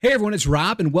Hey everyone, it's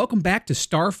Rob, and welcome back to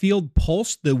Starfield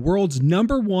Pulse, the world's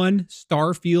 #1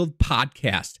 Starfield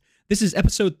podcast. This is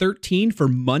episode 13 for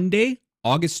Monday,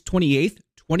 August 28th,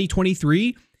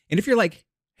 2023. And if you're like,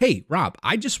 hey, Rob,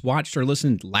 I just watched or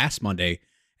listened last Monday,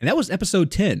 and that was episode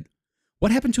 10.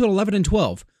 What happened to 11 and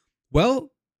 12?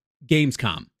 Well,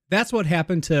 Gamescom. That's what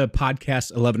happened to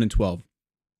podcasts 11 and 12.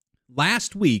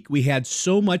 Last week, we had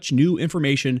so much new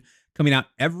information coming out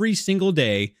every single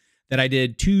day that I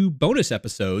did 2 bonus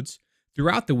episodes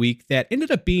throughout the week that ended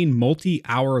up being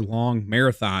multi-hour long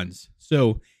marathons.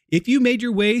 So if you made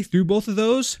your way through both of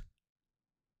those,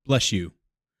 bless you.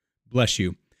 Bless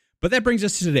you. But that brings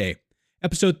us to today.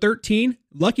 Episode 13,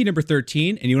 lucky number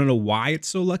 13. And you want to know why it's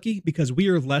so lucky? Because we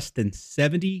are less than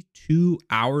 72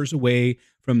 hours away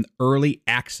from early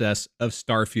access of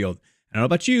Starfield. I don't know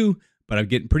about you, but I'm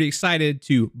getting pretty excited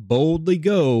to boldly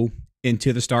go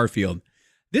into the Starfield.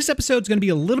 This episode is going to be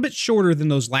a little bit shorter than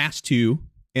those last 2.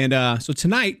 And so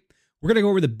tonight, we're going to go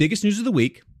over the biggest news of the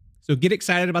week. So get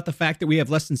excited about the fact that we have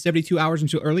less than 72 hours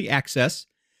until early access.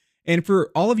 And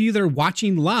for all of you that are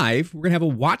watching live, we're going to have a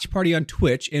watch party on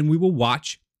Twitch, and we will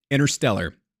watch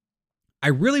Interstellar. I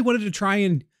really wanted to try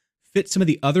and fit some of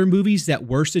the other movies that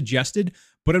were suggested,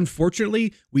 but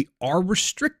unfortunately, we are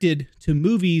restricted to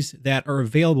movies that are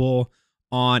available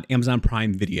on Amazon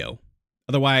Prime Video.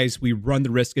 Otherwise, we run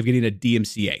the risk of getting a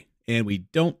DMCA, and we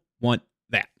don't want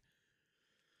that.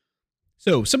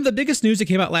 So, some of the biggest news that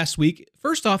came out last week.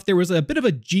 First off, there was a bit of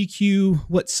a GQ,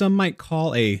 what some might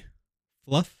call a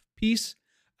fluff piece.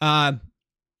 It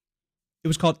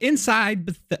was called Inside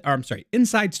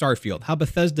Starfield, how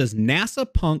Bethesda's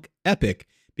NASA punk Epic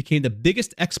became the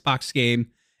biggest Xbox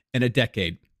game in a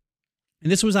decade.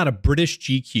 And this was out of British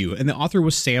GQ, and the author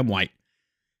was Sam White.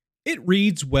 It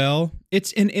reads well.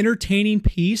 It's an entertaining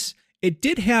piece. It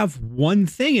did have one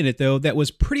thing in it, though, that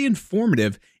was pretty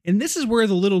informative. And this is where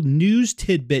the little news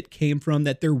tidbit came from,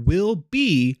 that there will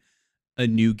be a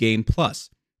new game plus.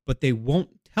 But they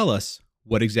won't tell us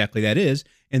what exactly that is.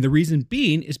 And the reason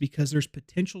being is because there's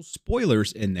potential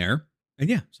spoilers in there.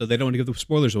 And yeah, so they don't want to give the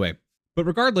spoilers away. But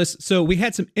regardless, so we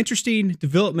had some interesting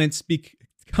developments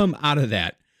come out of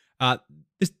that.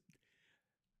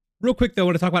 Real quick, though, I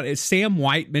want to talk about it. Sam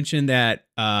White mentioned that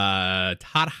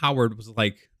Todd Howard was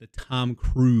like the Tom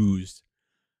Cruise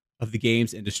of the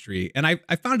games industry. And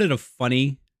I found it a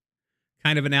funny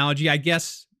kind of analogy. I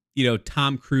guess,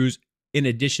 Tom Cruise, in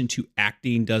addition to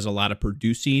acting, does a lot of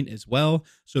producing as well.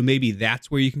 So maybe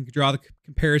that's where you can draw the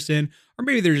comparison. Or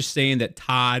maybe they're just saying that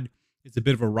Todd is a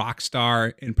bit of a rock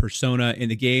star in persona in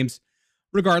the games.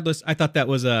 Regardless, I thought that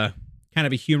was a kind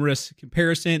of a humorous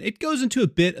comparison. It goes into a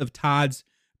bit of Todd's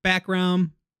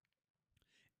background,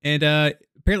 and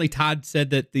apparently Todd said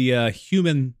that the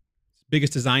human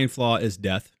biggest design flaw is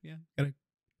death. Yeah, I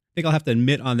think I'll have to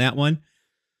admit on that one.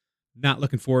 Not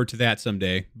looking forward to that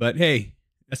someday, but hey,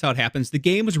 that's how it happens. The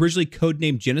game was originally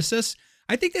codenamed Genesis.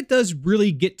 I think that does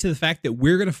really get to the fact that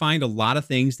we're going to find a lot of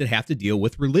things that have to deal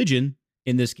with religion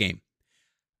in this game,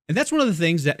 and that's one of the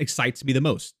things that excites me the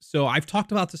most. So I've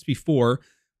talked about this before.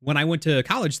 When I went to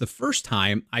college the first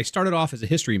time, I started off as a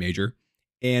history major.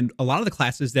 And a lot of the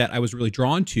classes that I was really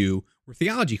drawn to were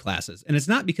theology classes. And it's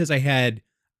not because I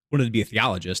wanted to be a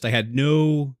theologist. I had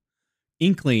no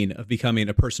inkling of becoming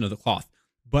a person of the cloth.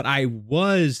 But I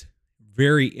was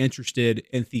very interested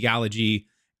in theology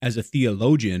as a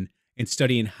theologian and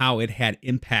studying how it had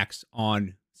impacts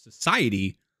on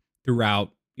society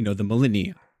throughout, the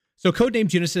millennia. So codename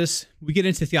Genesis, we get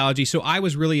into theology. So I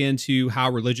was really into how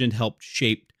religion helped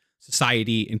shape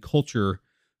society and culture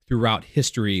throughout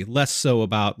history, less so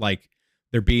about like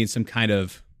there being some kind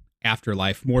of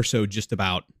afterlife, more so just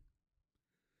about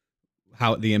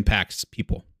how it impacts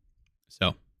people.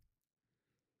 So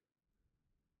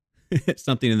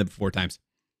something in the before times.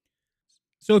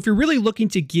 So if you're really looking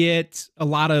to get a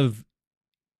lot of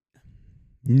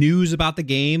news about the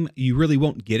game, you really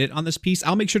won't get it on this piece.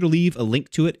 I'll make sure to leave a link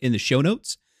to it in the show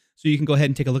notes so you can go ahead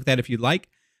and take a look at that if you'd like.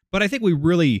 But I think we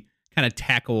really kind of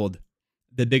tackled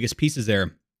the biggest pieces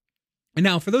there. And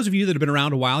now, for those of you that have been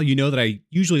around a while, you know that I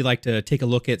usually like to take a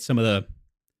look at some of the,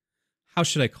 how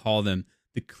should I call them,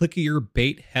 the clickier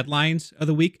bait headlines of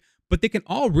the week, but they can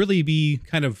all really be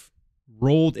kind of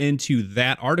rolled into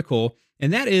that article,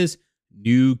 and that is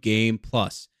New Game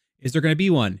Plus. Is there going to be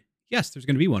one? Yes, there's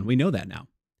going to be one. We know that now.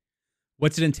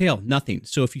 What's it entail? Nothing.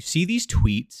 So if you see these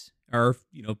tweets or,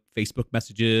 Facebook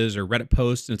messages or Reddit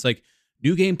posts, and it's like,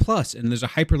 New Game Plus, and there's a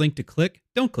hyperlink to click,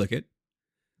 don't click it.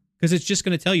 Because it's just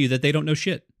going to tell you that they don't know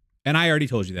shit. And I already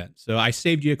told you that. So I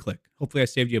saved you a click. Hopefully I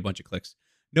saved you a bunch of clicks.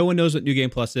 No one knows what New Game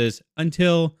Plus is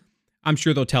until I'm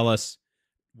sure they'll tell us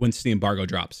once the embargo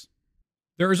drops.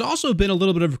 There has also been a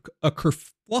little bit of a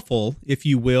kerfluffle, if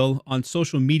you will, on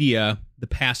social media the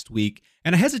past week.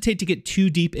 And I hesitate to get too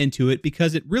deep into it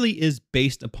because it really is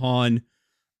based upon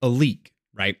a leak,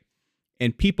 right?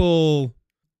 And people,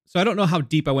 so I don't know how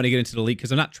deep I want to get into the leak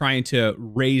because I'm not trying to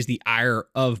raise the ire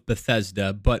of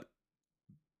Bethesda, but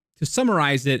to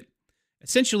summarize it,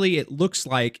 essentially it looks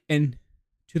like, and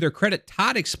to their credit,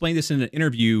 Todd explained this in an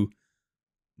interview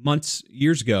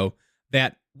years ago,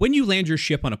 that when you land your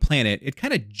ship on a planet, it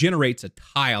kind of generates a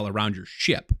tile around your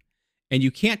ship. And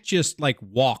you can't just like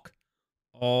walk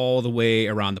all the way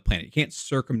around the planet. You can't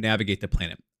circumnavigate the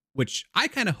planet, which I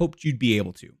kind of hoped you'd be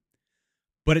able to.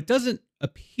 But it doesn't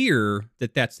appear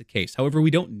that that's the case. However,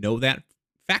 we don't know that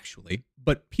factually,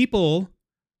 but people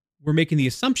were making the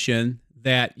assumption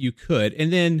that you could.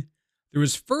 And then there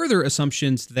was further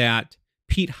assumptions that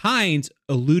Pete Hines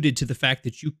alluded to the fact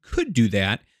that you could do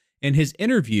that in his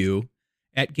interview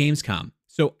at Gamescom.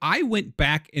 So I went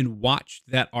back and watched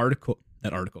that article.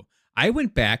 I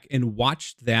went back and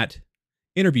watched that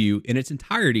interview in its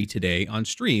entirety today on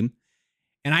stream,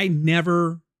 and I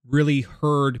never really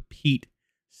heard Pete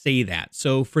say that.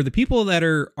 So for the people that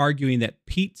are arguing that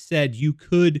Pete said you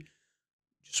could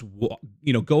just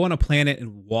go on a planet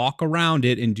and walk around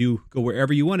it and go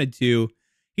wherever you wanted to,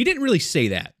 he didn't really say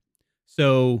that.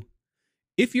 So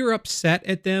if you're upset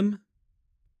at them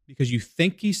because you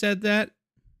think he said that,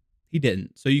 he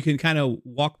didn't. So you can kind of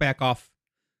walk back off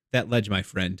that ledge, my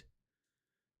friend,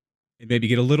 and maybe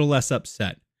get a little less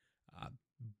upset.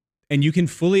 And you can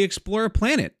fully explore a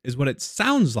planet, is what it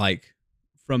sounds like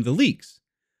from the leaks.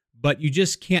 But you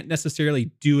just can't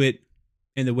necessarily do it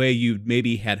in the way you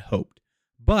maybe had hoped.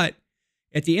 But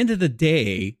at the end of the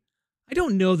day, I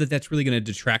don't know that that's really going to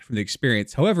detract from the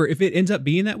experience. However, if it ends up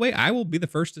being that way, I will be the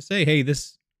first to say, hey,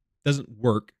 this doesn't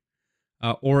work,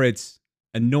 or it's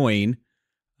annoying.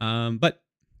 But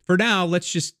for now, let's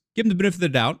just give them the benefit of the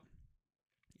doubt,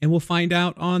 and we'll find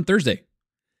out on Thursday.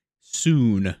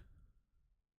 Soon.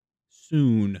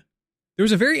 There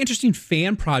was a very interesting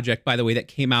fan project, by the way, that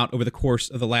came out over the course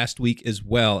of the last week as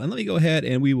well. And let me go ahead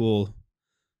and we will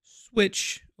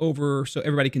switch over so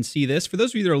everybody can see this. For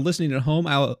those of you that are listening at home,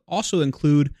 I'll also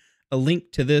include a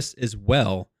link to this as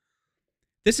well.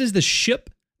 This is the Ship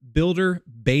Builder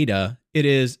Beta. It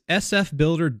is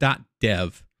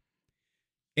sfbuilder.dev.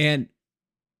 And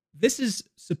this is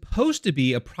supposed to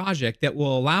be a project that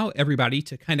will allow everybody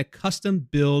to kind of custom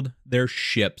build their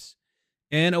ships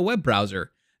in a web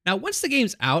browser. Now, once the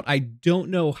game's out, I don't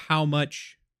know how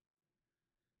much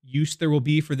use there will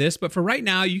be for this, but for right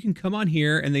now, you can come on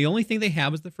here, and the only thing they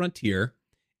have is the Frontier,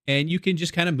 and you can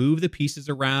just kind of move the pieces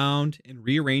around and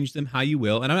rearrange them how you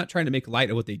will. And I'm not trying to make light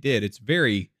of what they did. It's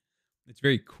very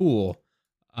cool.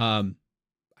 I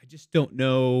just don't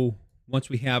know, once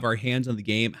we have our hands on the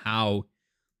game, how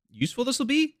useful this will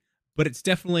be, but it's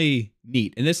definitely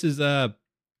neat. And this is so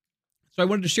I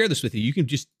wanted to share this with you. You can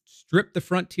just strip the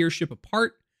Frontier ship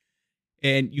apart,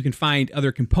 and you can find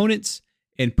other components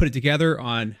and put it together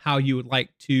on how you would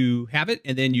like to have it.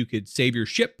 And then you could save your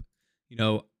ship,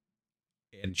 and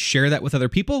share that with other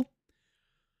people.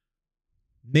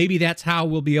 Maybe that's how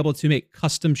we'll be able to make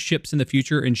custom ships in the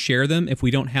future and share them if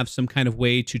we don't have some kind of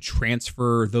way to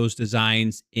transfer those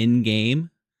designs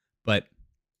in-game. But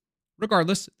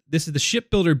regardless, this is the Ship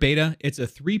Builder Beta. It's a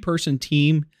 3-person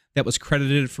team that was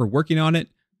credited for working on it.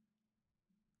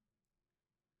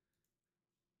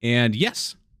 And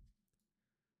yes,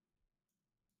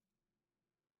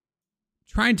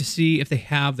 trying to see if they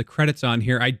have the credits on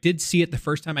here. I did see it the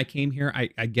first time I came here.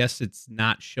 I guess it's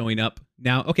not showing up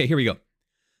now. Okay, here we go.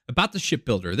 About the Ship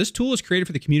Builder. This tool is created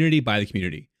for the community by the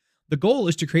community. The goal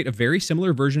is to create a very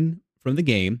similar version from the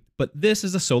game, but this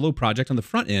is a solo project on the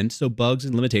front end, so bugs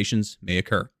and limitations may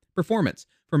occur. Performance.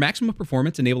 For maximum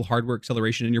performance, enable hardware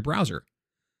acceleration in your browser.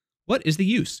 What is the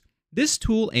use? This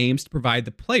tool aims to provide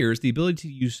the players the ability to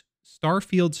use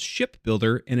Starfield's Ship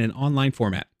Builder in an online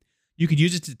format. You could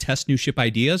use it to test new ship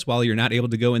ideas while you're not able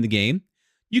to go in the game.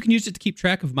 You can use it to keep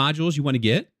track of modules you want to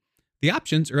get. The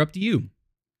options are up to you.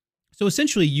 So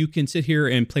essentially, you can sit here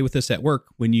and play with this at work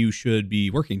when you should be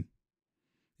working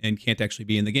and can't actually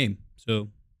be in the game. So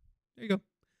there you go.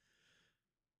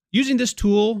 Using this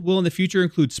tool will in the future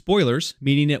include spoilers,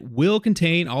 meaning it will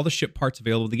contain all the ship parts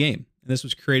available in the game. And this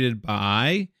was created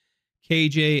by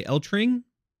KJ Eltring,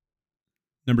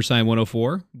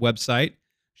 #104, website,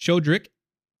 Shodrick,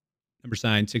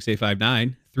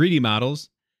 #6859, 3D models,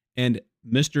 and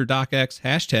Mr. DocX,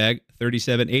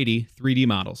 #3780, 3D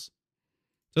models.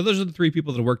 So those are the 3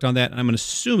 people that worked on that. And I'm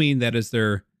assuming that is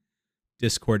their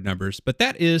Discord numbers. But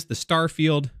that is the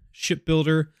Starfield Ship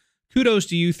Builder. Kudos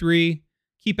to you 3.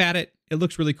 Keep at it. It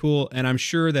looks really cool, and I'm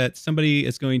sure that somebody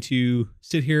is going to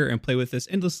sit here and play with this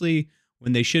endlessly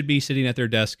when they should be sitting at their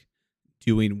desk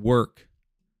doing work,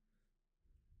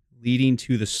 leading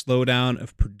to the slowdown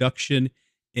of production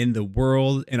in the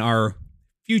world and our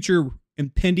future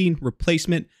impending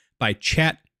replacement by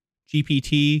Chat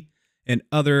GPT and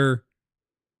other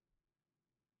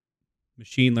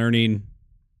machine learning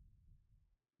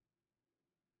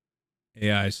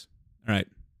AIs. All right,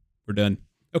 we're done.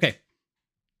 Okay.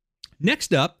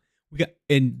 Next up, we got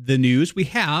in the news, we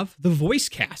have the voice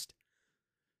cast.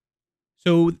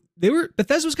 So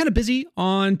Bethesda was kind of busy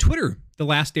on Twitter the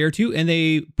last day or two, and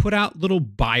they put out little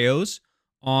bios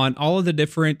on all of the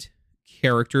different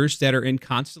characters that are in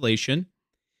Constellation.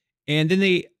 And then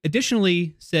they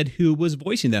additionally said who was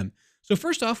voicing them. So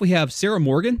first off, we have Sarah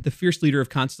Morgan, the fierce leader of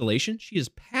Constellation. She is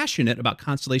passionate about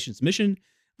Constellation's mission,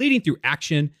 leading through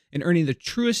action and earning the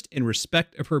truest and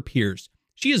respect of her peers.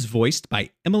 She is voiced by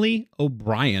Emily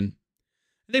O'Brien.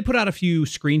 They put out a few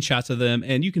screenshots of them,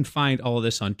 and you can find all of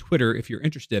this on Twitter if you're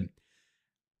interested.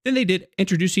 Then they did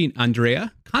introducing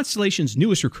Andrea, Constellation's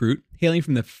newest recruit, hailing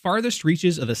from the farthest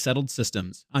reaches of the settled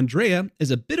systems. Andrea is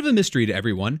a bit of a mystery to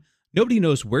everyone. Nobody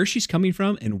knows where she's coming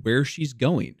from and where she's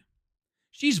going.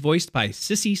 She's voiced by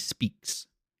Sissy Speaks.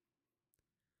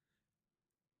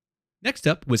 Next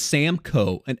up was Sam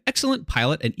Coe, an excellent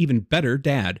pilot and even better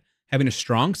dad. Having a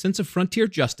strong sense of frontier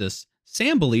justice,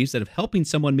 Sam believes that if helping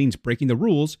someone means breaking the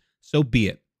rules, so be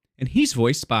it. And he's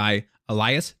voiced by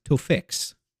Elias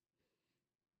Tofix.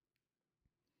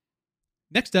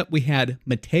 Next up, we had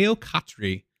Matteo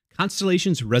Catri,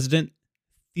 Constellation's resident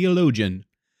theologian,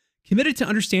 committed to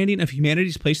understanding of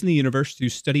humanity's place in the universe through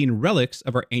studying relics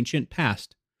of our ancient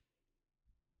past.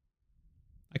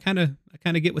 I kind of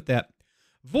get with that.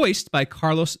 Voiced by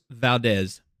Carlos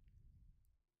Valdez.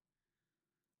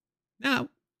 Now,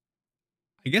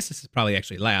 I guess this is probably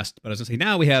actually last, but I was going to say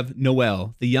now we have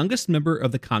Noelle, the youngest member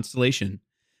of the Constellation.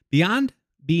 Beyond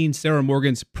being Sarah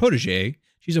Morgan's protege,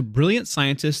 she's a brilliant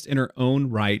scientist in her own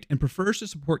right and prefers to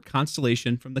support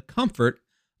Constellation from the comfort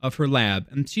of her lab.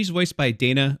 And she's voiced by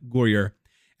Dana Goyer.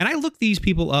 And I looked these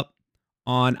people up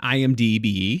on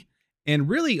IMDb, and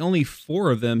really only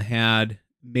 4 of them had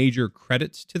major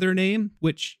credits to their name,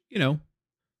 which, you know.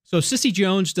 So Cissy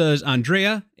Jones does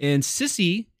Andrea, and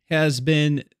Cissy has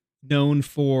been known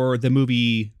for the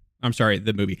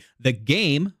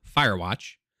game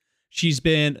Firewatch. She's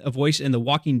been a voice in The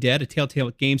Walking Dead, a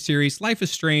Telltale game series, Life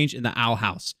is Strange, and The Owl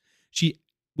House. She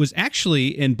was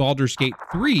actually in Baldur's Gate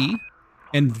 3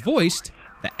 and voiced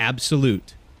the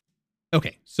Absolute.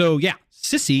 Okay, so yeah,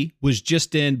 Cissy was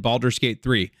just in Baldur's Gate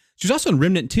 3. She was also in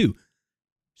Remnant 2.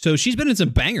 So she's been in some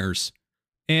bangers.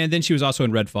 And then she was also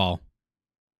in Redfall.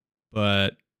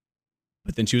 But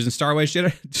then she was in Star Wars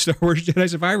Jedi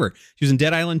Survivor. She was in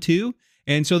Dead Island 2.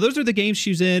 And so those are the games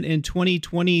she was in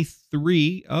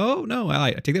 2023. Oh, no,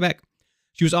 I take that back.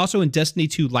 She was also in Destiny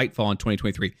 2 Lightfall in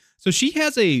 2023. So she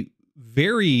has a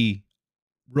very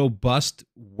robust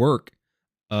work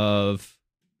of,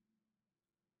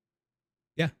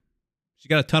 yeah, she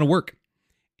got a ton of work.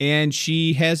 And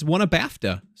she has won a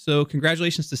BAFTA. So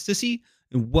congratulations to Cissy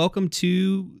and welcome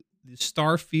to the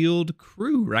Starfield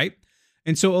crew, right?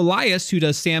 And so Elias, who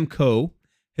does Sam Coe,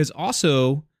 has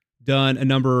also done a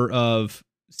number of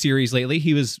series lately.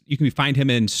 You can find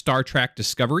him in Star Trek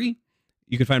Discovery.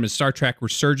 You can find him in Star Trek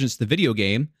Resurgence, the video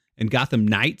game, and Gotham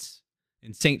Knights,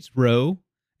 and Saints Row,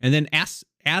 and then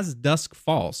As Dusk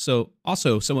Falls. So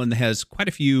also someone that has quite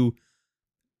a few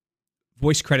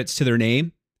voice credits to their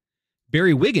name.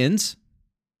 Barry Wiggins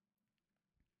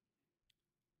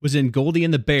was in Goldie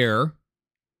and the Bear,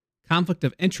 Conflict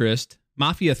of Interest,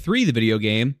 Mafia 3, the video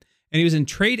game, and he was in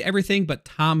Trade Everything But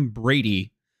Tom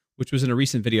Brady, which was in a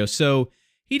recent video. So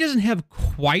he doesn't have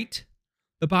quite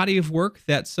the body of work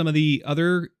that some of the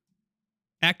other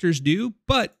actors do,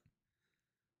 but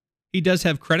he does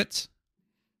have credits.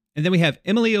 And then we have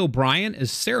Emily O'Brien as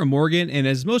Sarah Morgan, and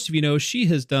as most of you know, she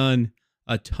has done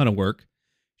a ton of work.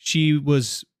 She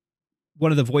was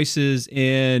one of the voices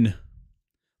in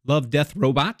Love, Death,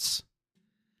 Robots,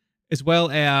 as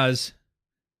well as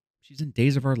she's in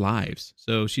Days of Our Lives.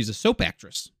 So she's a soap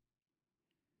actress.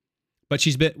 But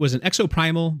was in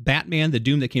Exoprimal, Batman, The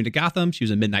Doom That Came to Gotham. She was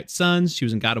in Midnight Suns. She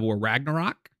was in God of War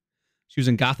Ragnarok. She was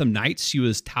in Gotham Knights. She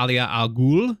was Talia al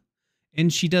Ghul.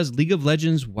 And she does League of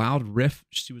Legends Wild Rift.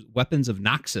 She was Weapons of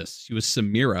Noxus. She was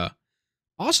Samira.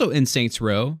 Also in Saints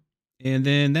Row. And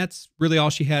then that's really all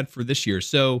she had for this year.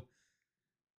 So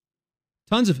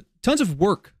tons of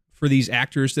work for these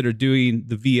actors that are doing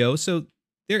the VO. So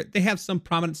they have some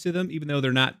prominence to them, even though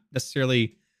they're not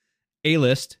necessarily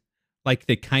A-list like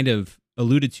they kind of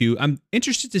alluded to, I'm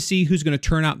interested to see who's going to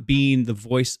turn out being the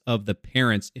voice of the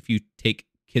parents if you take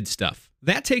kid stuff.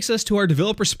 That takes us to our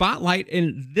developer spotlight,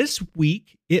 and this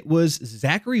week it was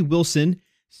Zachary Wilson,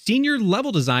 senior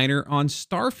level designer on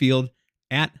Starfield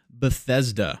at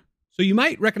Bethesda. So you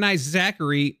might recognize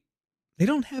Zachary. They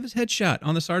don't have his headshot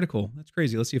on this article. That's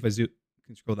crazy. Let's see if I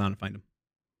can scroll down and find him.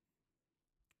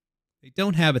 They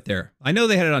don't have it there. I know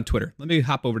they had it on Twitter. Let me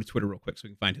hop over to Twitter real quick so we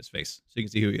can find his face, so you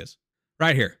can see who he is.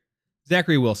 Right here,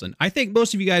 Zachary Wilson. I think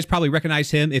most of you guys probably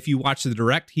recognize him if you watched the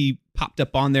Direct. He popped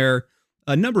up on there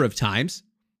a number of times.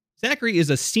 Zachary is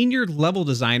a senior level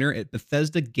designer at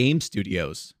Bethesda Game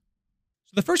Studios.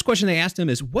 So the first question they asked him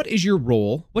is, what is your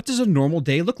role? What does a normal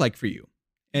day look like for you?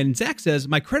 And Zach says,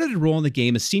 my credited role in the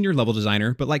game is senior level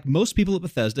designer, but like most people at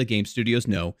Bethesda Game Studios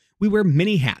know, we wear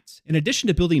many hats. In addition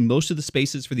to building most of the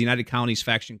spaces for the United Colonies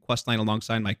faction questline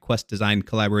alongside my quest design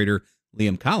collaborator,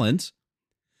 Liam Collins,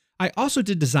 I also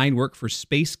did design work for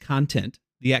space content,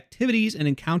 the activities and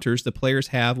encounters the players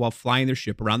have while flying their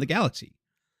ship around the galaxy.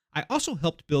 I also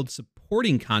helped build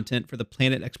supporting content for the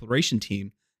planet exploration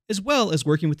team, as well as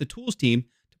working with the tools team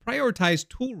to prioritize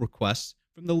tool requests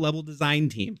from the level design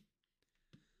team.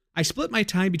 I split my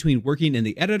time between working in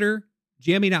the editor,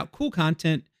 jamming out cool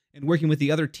content, and working with the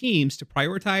other teams to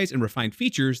prioritize and refine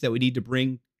features that we need to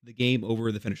bring the game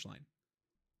over the finish line.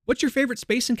 What's your favorite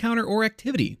space encounter or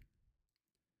activity?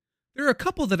 There are a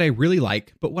couple that I really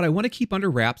like, but what I want to keep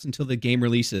under wraps until the game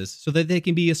releases so that they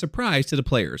can be a surprise to the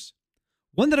players.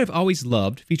 One that I've always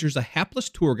loved features a hapless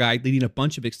tour guide leading a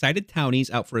bunch of excited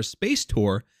townies out for a space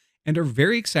tour and are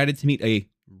very excited to meet a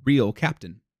real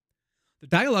captain. The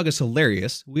dialogue is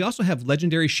hilarious. We also have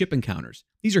legendary ship encounters.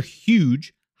 These are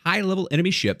huge, high-level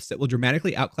enemy ships that will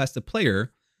dramatically outclass the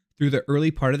player through the early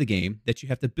part of the game that you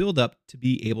have to build up to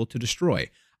be able to destroy.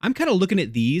 I'm kind of looking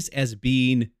at these as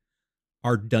being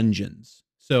our dungeons.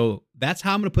 So that's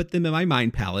how I'm going to put them in my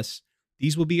mind palace.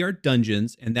 These will be our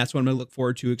dungeons, and that's what I'm going to look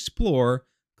forward to explore,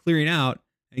 clearing out,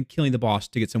 and killing the boss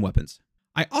to get some weapons.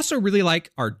 I also really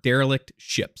like our derelict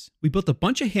ships. We built a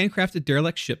bunch of handcrafted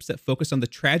derelict ships that focus on the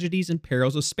tragedies and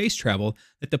perils of space travel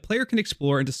that the player can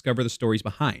explore and discover the stories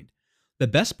behind. The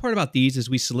best part about these is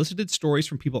we solicited stories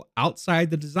from people outside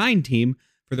the design team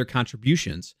for their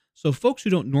contributions, so folks who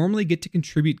don't normally get to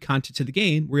contribute content to the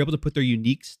game were able to put their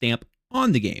unique stamp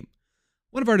on the game.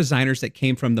 One of our designers that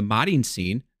came from the modding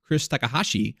scene, Chris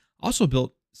Takahashi, also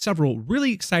built several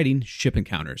really exciting ship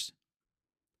encounters.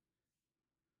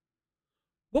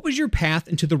 What was your path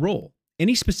into the role?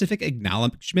 Any specific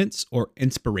acknowledgments or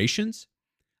inspirations?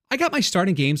 I got my start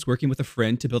in games working with a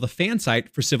friend to build a fan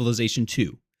site for Civilization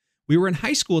 2. We were in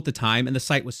high school at the time, and the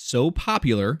site was so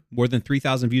popular, more than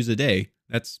 3,000 views a day,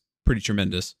 that's pretty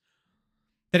tremendous,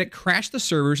 that it crashed the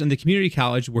servers in the community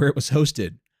college where it was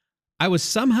hosted. I was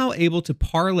somehow able to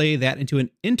parlay that into an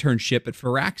internship at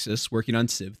Firaxis working on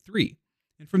Civ 3.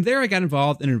 And from there, I got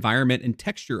involved in environment and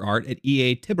texture art at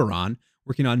EA Tiburon,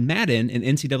 working on Madden and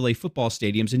NCAA football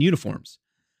stadiums and uniforms.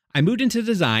 I moved into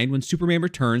design when Superman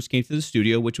Returns came to the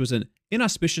studio, which was an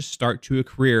inauspicious start to a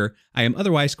career I am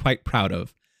otherwise quite proud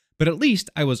of. But at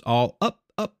least I was all up,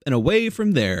 and away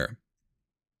from there.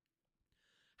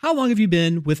 How long have you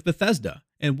been with Bethesda?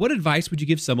 And what advice would you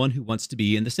give someone who wants to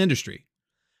be in this industry?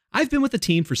 I've been with the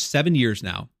team for 7 years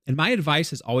now, and my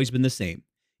advice has always been the same.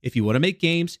 If you want to make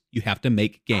games, you have to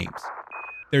make games.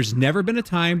 There's never been a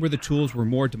time where the tools were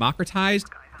more democratized,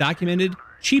 documented,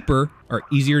 cheaper, or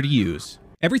easier to use.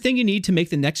 Everything you need to make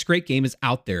the next great game is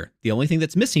out there. The only thing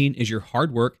that's missing is your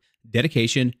hard work,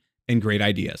 dedication, and great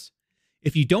ideas.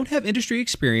 If you don't have industry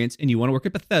experience and you want to work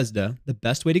at Bethesda, the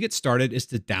best way to get started is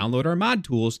to download our mod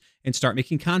tools and start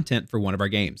making content for one of our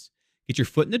games. Get your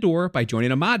foot in the door by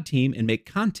joining a mod team and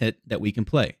make content that we can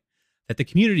play, that the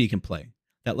community can play,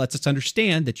 that lets us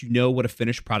understand that you know what a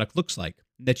finished product looks like,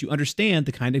 that you understand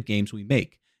the kind of games we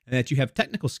make, and that you have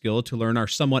technical skill to learn our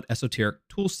somewhat esoteric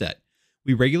tool set.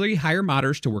 We regularly hire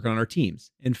modders to work on our teams.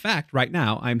 In fact, right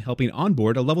now, I'm helping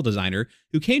onboard a level designer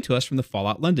who came to us from the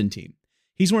Fallout London team.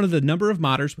 He's one of the number of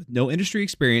modders with no industry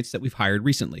experience that we've hired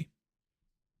recently.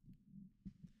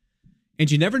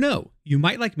 And you never know, you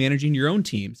might like managing your own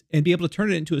teams and be able to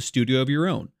turn it into a studio of your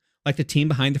own, like the team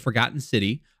behind The Forgotten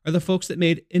City or the folks that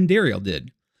made Indarial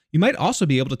did. You might also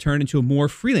be able to turn into a more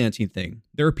freelancing thing.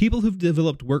 There are people who've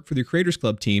developed work for the Creators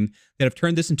Club team that have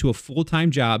turned this into a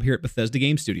full-time job here at Bethesda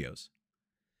Game Studios.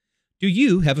 Do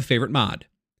you have a favorite mod?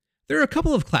 There are a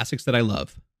couple of classics that I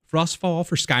love. Frostfall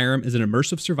for Skyrim is an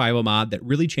immersive survival mod that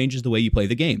really changes the way you play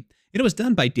the game. It was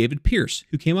done by David Pierce,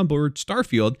 who came on board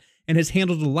Starfield and has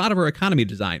handled a lot of our economy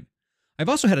design. I've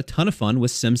also had a ton of fun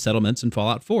with Sim Settlements and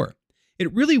Fallout 4.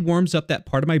 It really warms up that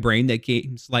part of my brain that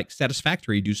games like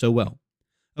Satisfactory do so well.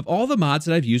 Of all the mods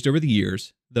that I've used over the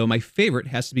years, though, my favorite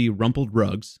has to be Rumpled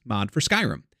Rugs mod for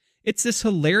Skyrim. It's this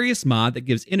hilarious mod that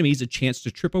gives enemies a chance to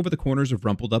trip over the corners of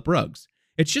rumpled up rugs.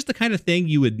 It's just the kind of thing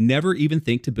you would never even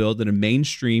think to build in a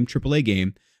mainstream AAA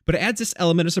game, but it adds this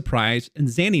element of surprise and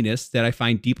zaniness that I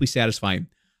find deeply satisfying.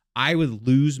 I would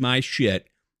lose my shit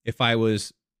if I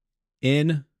was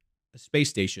in a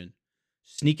space station,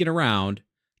 sneaking around,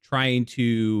 trying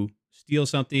to steal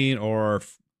something or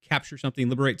capture something,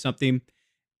 liberate something,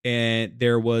 and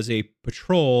there was a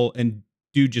patrol and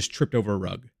dude just tripped over a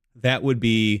rug. That would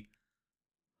be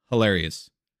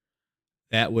hilarious.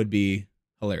 That would be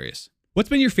hilarious. What's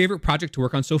been your favorite project to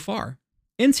work on so far?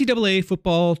 NCAA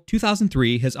Football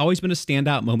 2003 has always been a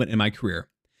standout moment in my career.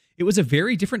 It was a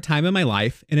very different time in my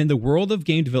life, and in the world of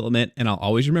game development, and I'll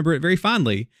always remember it very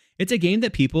fondly, it's a game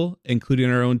that people,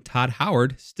 including our own Todd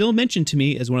Howard, still mention to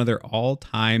me as one of their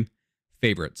all-time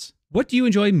favorites. What do you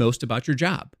enjoy most about your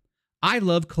job? I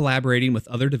love collaborating with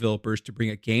other developers to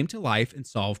bring a game to life and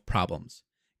solve problems.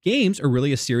 Games are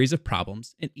really a series of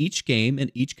problems, and each game and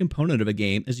each component of a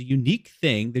game is a unique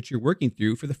thing that you're working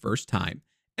through for the first time,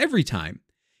 every time.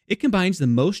 It combines the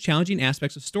most challenging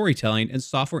aspects of storytelling and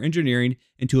software engineering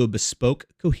into a bespoke,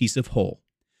 cohesive whole.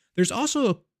 There's also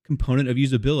a component of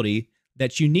usability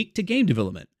that's unique to game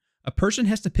development. A person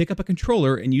has to pick up a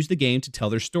controller and use the game to tell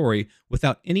their story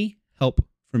without any help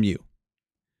from you.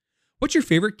 What's your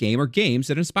favorite game or games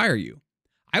that inspire you?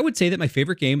 I would say that my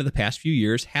favorite game of the past few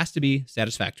years has to be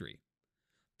Satisfactory.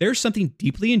 There's something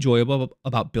deeply enjoyable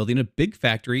about building a big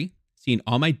factory, seeing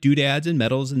all my doodads and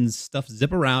medals and stuff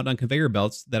zip around on conveyor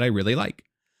belts that I really like.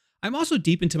 I'm also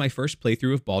deep into my first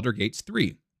playthrough of Baldur's Gate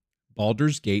 3.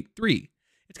 Baldur's Gate 3.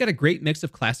 It's got a great mix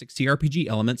of classic CRPG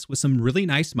elements with some really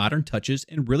nice modern touches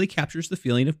and really captures the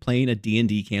feeling of playing a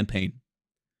D&D campaign.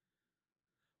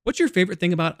 What's your favorite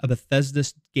thing about a Bethesda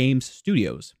Games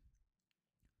Studios?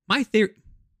 My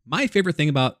favorite thing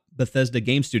about Bethesda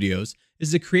Game Studios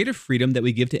is the creative freedom that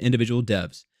we give to individual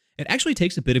devs. It actually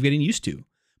takes a bit of getting used to,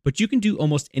 but you can do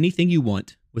almost anything you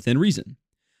want within reason.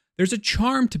 There's a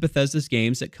charm to Bethesda's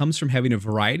games that comes from having a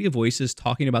variety of voices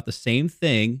talking about the same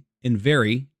thing in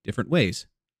very different ways.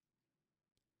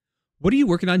 What are you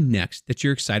working on next that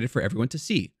you're excited for everyone to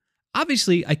see?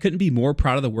 Obviously, I couldn't be more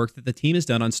proud of the work that the team has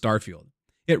done on Starfield.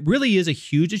 It really is a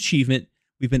huge achievement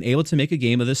we've been able to make a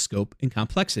game of this scope and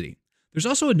complexity. There's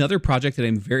also another project that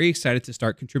I'm very excited to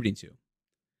start contributing to.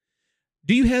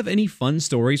 Do you have any fun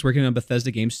stories working on Bethesda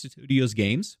Game Studios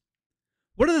games?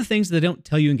 One of the things that they don't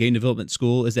tell you in game development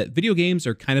school is that video games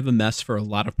are kind of a mess for a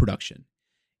lot of production.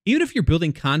 Even if you're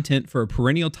building content for a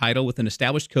perennial title with an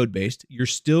established code base, you're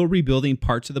still rebuilding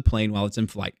parts of the plane while it's in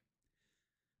flight.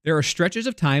 There are stretches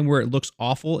of time where it looks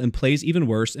awful and plays even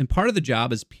worse, and part of the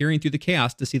job is peering through the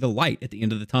chaos to see the light at the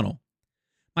end of the tunnel.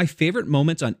 My favorite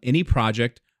moments on any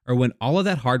project are when all of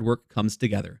that hard work comes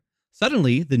together.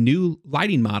 Suddenly, the new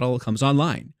lighting model comes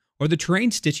online, or the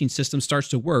terrain stitching system starts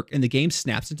to work and the game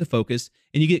snaps into focus,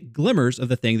 and you get glimmers of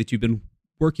the thing that you've been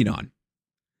working on.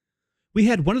 We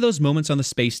had one of those moments on the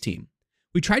space team.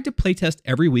 We tried to playtest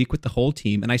every week with the whole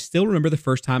team, and I still remember the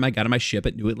first time I got on my ship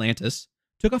at New Atlantis,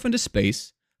 took off into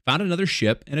space, found another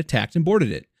ship, and attacked and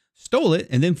boarded it, stole it,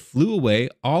 and then flew away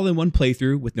all in one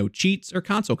playthrough with no cheats or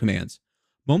console commands.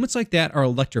 Moments like that are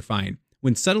electrifying,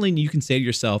 when suddenly you can say to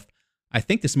yourself, I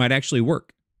think this might actually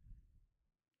work.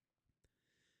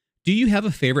 Do you have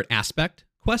a favorite aspect,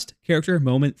 quest, character,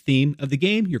 moment, theme of the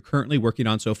game you're currently working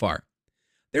on so far?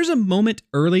 There's a moment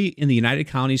early in the United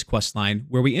Colonies questline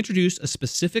where we introduce a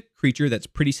specific creature that's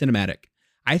pretty cinematic.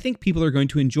 I think people are going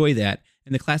to enjoy that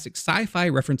and the classic sci-fi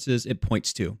references it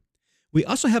points to. We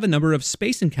also have a number of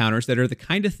space encounters that are the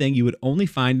kind of thing you would only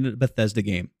find in a Bethesda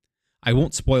game. I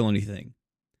won't spoil anything.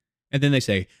 And then they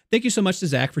say, thank you so much to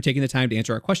Zach for taking the time to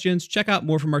answer our questions. Check out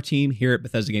more from our team here at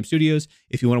Bethesda Game Studios.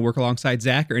 If you want to work alongside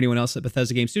Zach or anyone else at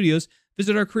Bethesda Game Studios,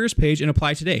 visit our careers page and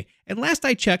apply today. And last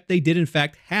I checked, they did in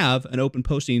fact have an open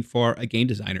posting for a game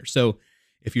designer. So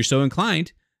if you're so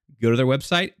inclined, go to their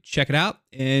website, check it out,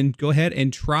 and go ahead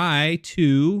and try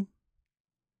to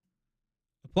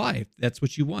apply if that's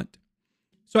what you want.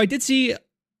 So I did see a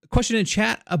question in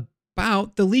chat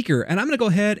about the leaker, and I'm going to go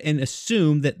ahead and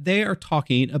assume that they are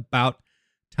talking about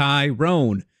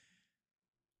Tyrone.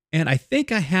 And I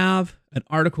think I have an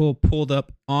article pulled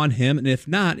up on him, and if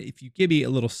not, if you give me a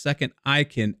little second, I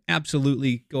can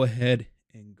absolutely go ahead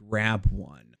and grab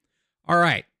one. All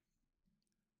right.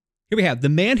 Here we have the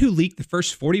man who leaked the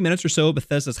first 40 minutes or so of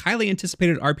Bethesda's highly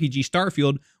anticipated RPG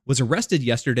Starfield was arrested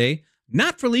yesterday,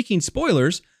 not for leaking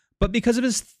spoilers, but because of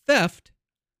his theft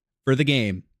of the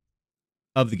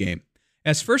game.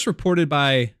 As first reported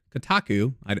by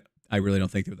Kotaku, I really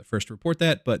don't think they were the first to report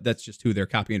that, but that's just who they're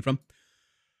copying from.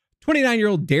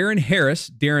 29-year-old Darren Harris,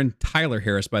 Darren Tyler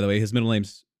Harris, by the way, his middle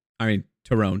name's,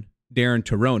 Tyrone. Darren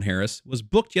Tyrone Harris was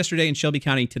booked yesterday in Shelby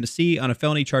County, Tennessee on a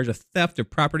felony charge of theft of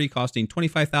property costing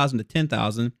 $25,000 to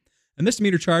 $10,000, a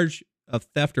misdemeanor charge of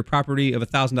theft or property of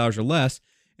 $1,000 or less,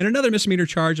 and another misdemeanor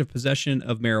charge of possession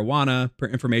of marijuana, per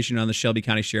information on the Shelby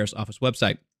County Sheriff's Office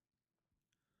website.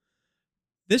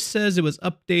 This says it was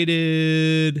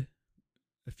updated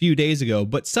a few days ago,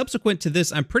 but subsequent to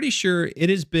this, I'm pretty sure it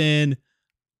has been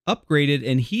upgraded,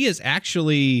 and he is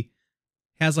actually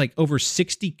has like over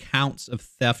 60 counts of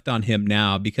theft on him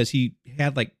now because he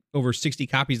had like over 60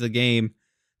 copies of the game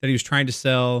that he was trying to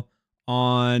sell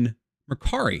on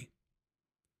Mercari.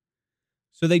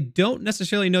 So they don't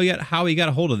necessarily know yet how he got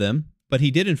a hold of them, but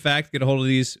he did in fact get a hold of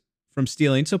these from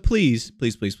stealing. So please,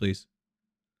 please, please, please.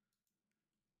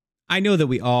 I know that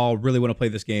we all really want to play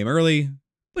this game early,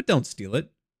 but don't steal it.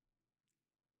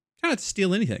 Try not to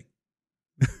steal anything,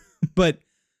 but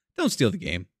don't steal the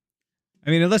game. I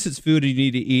mean, unless it's food you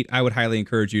need to eat, I would highly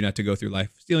encourage you not to go through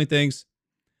life stealing things.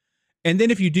 And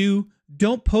then if you do,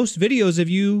 don't post videos of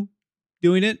you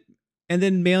doing it and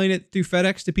then mailing it through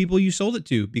FedEx to people you sold it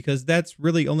to, because that's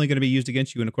really only going to be used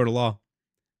against you in a court of law.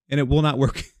 And it will not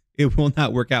work. It will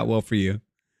not work out well for you.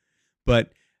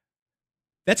 But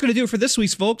that's going to do it for this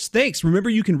week's, folks. Thanks.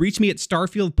 Remember, you can reach me at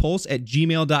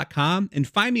starfieldpulse@gmail.com and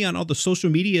find me on all the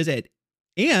social medias and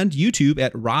YouTube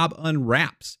at Rob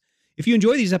Unwraps. If you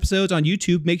enjoy these episodes on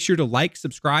YouTube, make sure to like,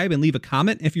 subscribe, and leave a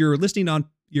comment. If you're listening on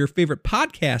your favorite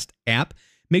podcast app,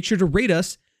 make sure to rate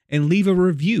us and leave a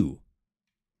review.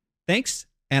 Thanks,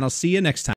 and I'll see you next time.